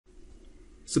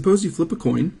Suppose you flip a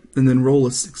coin and then roll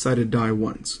a six-sided die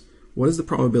once. What is the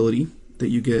probability that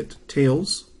you get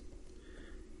tails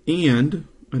and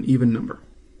an even number?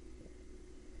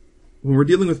 When we're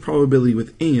dealing with probability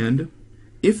with and,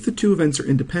 if the two events are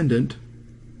independent,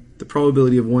 the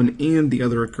probability of one and the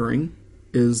other occurring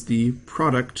is the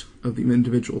product of the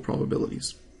individual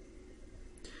probabilities.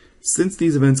 Since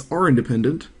these events are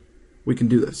independent, we can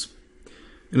do this.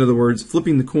 In other words,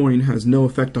 flipping the coin has no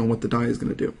effect on what the die is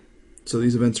going to do. So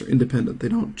these events are independent. They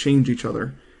don't change each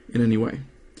other in any way.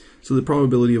 So the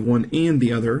probability of one and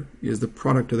the other is the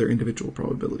product of their individual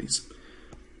probabilities.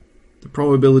 The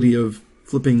probability of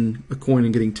flipping a coin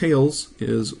and getting tails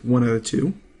is 1 out of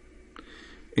 2.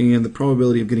 And the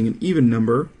probability of getting an even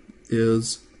number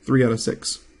is 3 out of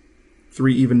 6.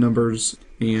 3 even numbers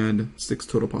and 6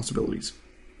 total possibilities.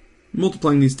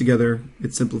 Multiplying these together,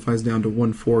 it simplifies down to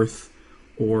 1/4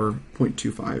 or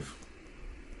 0.25,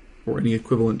 or any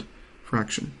equivalent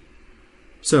fraction.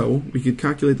 So we could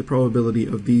calculate the probability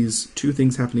of these two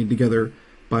things happening together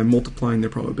by multiplying their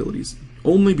probabilities,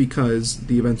 only because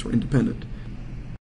the events were independent.